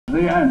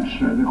The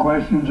answer. The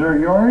questions are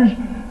yours.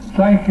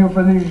 Thank you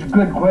for these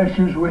good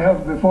questions we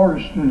have before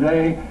us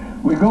today.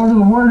 We go to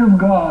the Word of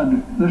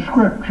God, the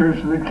Scriptures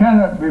that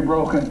cannot be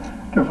broken,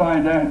 to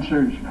find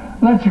answers.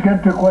 Let's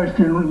get to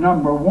question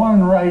number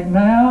 1 right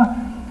now.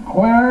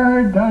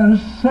 Where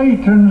does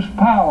Satan's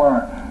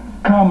power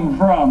come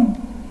from?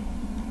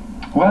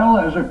 Well,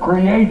 as a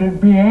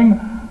created being,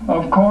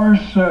 of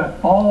course,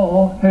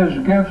 all his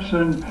gifts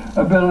and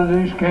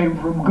abilities came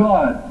from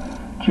God.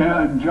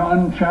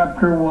 John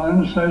chapter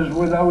 1 says,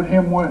 without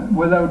him,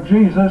 without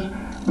Jesus,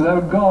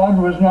 without God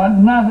was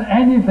not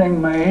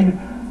anything made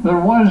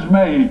that was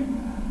made.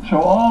 So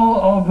all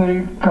of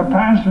the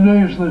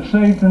capacities that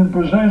Satan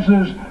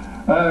possesses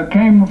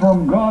came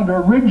from God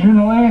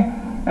originally,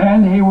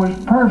 and he was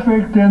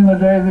perfect in the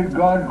day that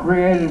God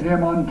created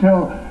him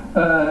until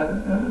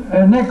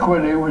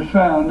iniquity was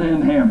found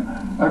in him,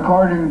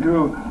 according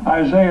to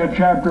Isaiah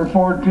chapter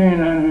 14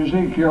 and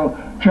Ezekiel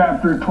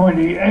chapter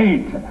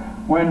 28.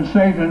 When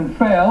Satan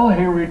fell,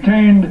 he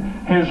retained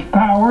his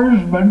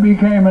powers but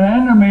became an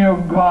enemy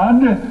of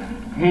God.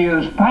 He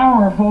is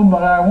powerful,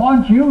 but I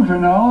want you to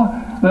know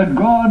that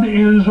God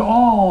is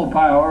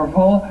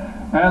all-powerful,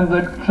 and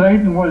that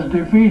Satan was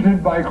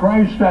defeated by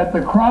Christ at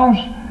the cross,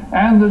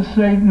 and that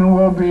Satan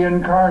will be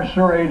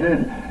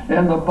incarcerated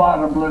in the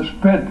bottomless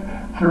pit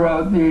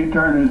throughout the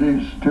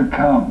eternities to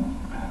come.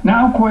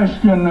 Now,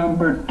 question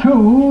number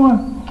 2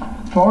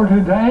 for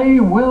today: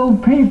 will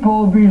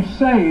people be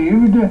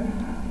saved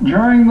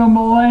during the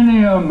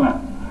millennium?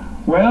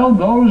 Well,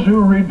 those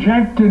who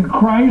rejected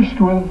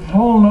Christ with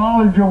full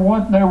knowledge of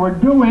what they were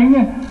doing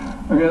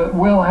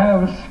will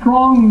have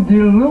strong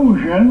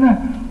delusion,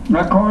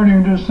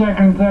 according to 2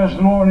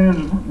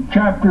 Thessalonians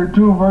chapter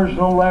 2 verse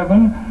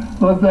 11,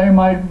 that they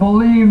might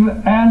believe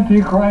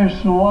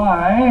Antichrist's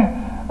lie,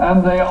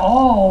 and they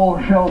all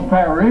shall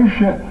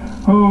perish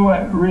who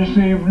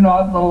receive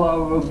not the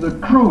love of the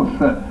truth.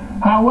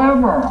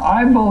 However,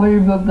 I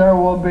believe that there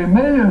will be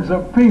millions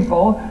of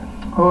people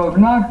who have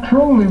not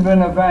truly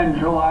been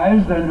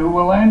evangelized and who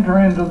will enter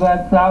into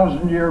that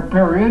 1,000-year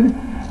period.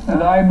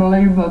 And I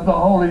believe that the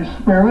Holy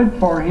Spirit,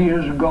 for he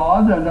is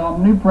God and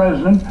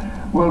omnipresent,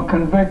 will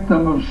convict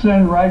them of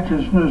sin,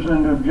 righteousness,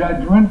 and of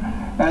judgment,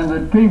 and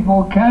that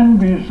people can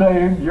be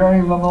saved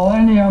during the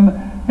millennium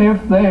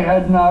if they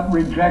had not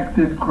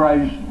rejected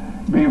Christ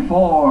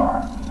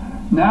before.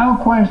 Now,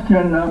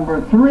 question number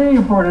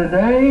 3 for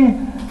today: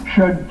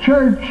 should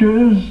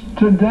churches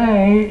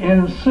today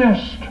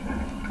insist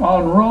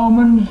on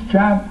Romans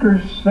chapter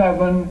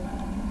 7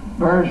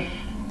 verse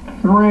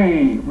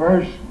 3,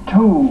 verse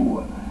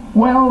 2?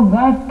 Well,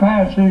 that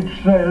passage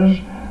says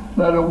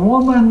that a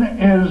woman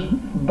is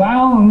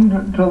bound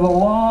to the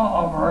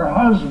law of her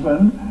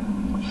husband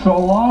so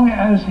long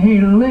as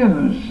he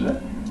lives.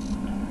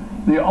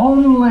 The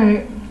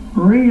only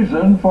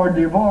reason for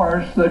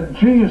divorce that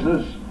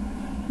Jesus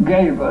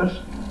gave us,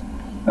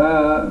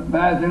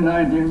 Matthew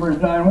 19 verse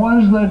 9,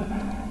 was that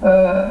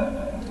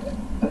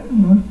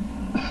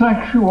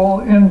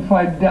sexual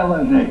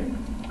infidelity.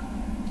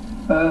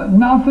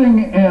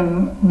 Nothing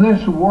in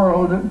this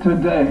world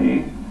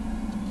today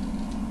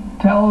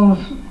tells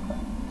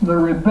the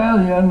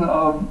rebellion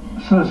of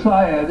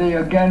society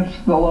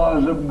against the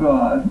laws of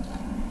God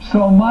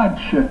so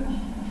much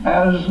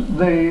as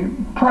the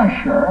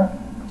pressure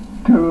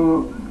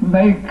to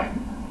make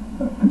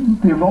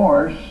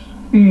divorce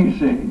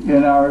easy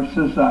in our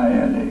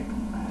society.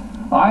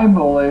 I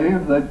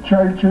believe that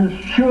churches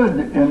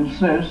should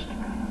insist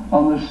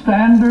on the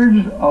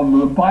standards of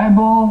the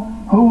Bible.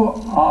 Who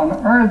on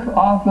earth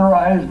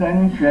authorized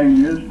any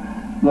changes?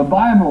 The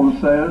Bible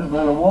says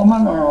that a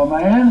woman or a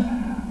man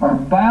are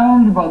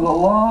bound by the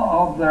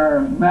law of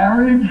their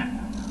marriage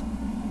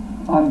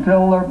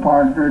until their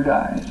partner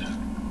dies.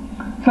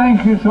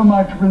 Thank you so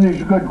much for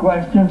these good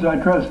questions. I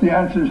trust the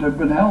answers have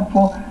been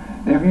helpful.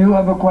 If you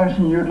have a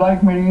question you'd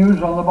like me to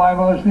use on the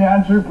Bible as the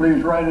answer,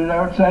 please write it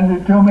out, send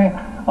it to me.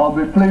 I'll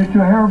be pleased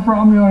to hear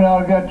from you, and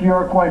I'll get to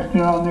your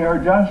question on the air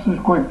just as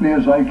quickly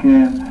as I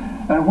can.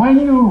 And when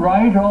you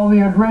write, all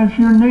the address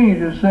you need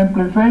is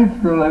Simply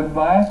Faith to Live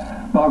By,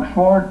 Box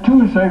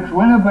 426,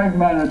 Winnipeg,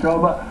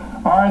 Manitoba,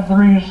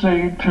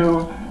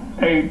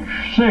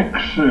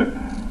 R3C2H6.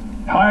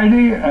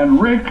 Heidi and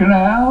Rick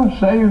now,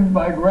 saved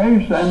by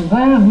grace, and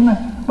then,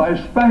 by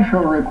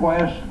special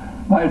request,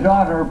 my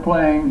daughter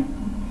playing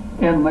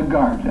in the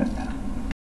garden.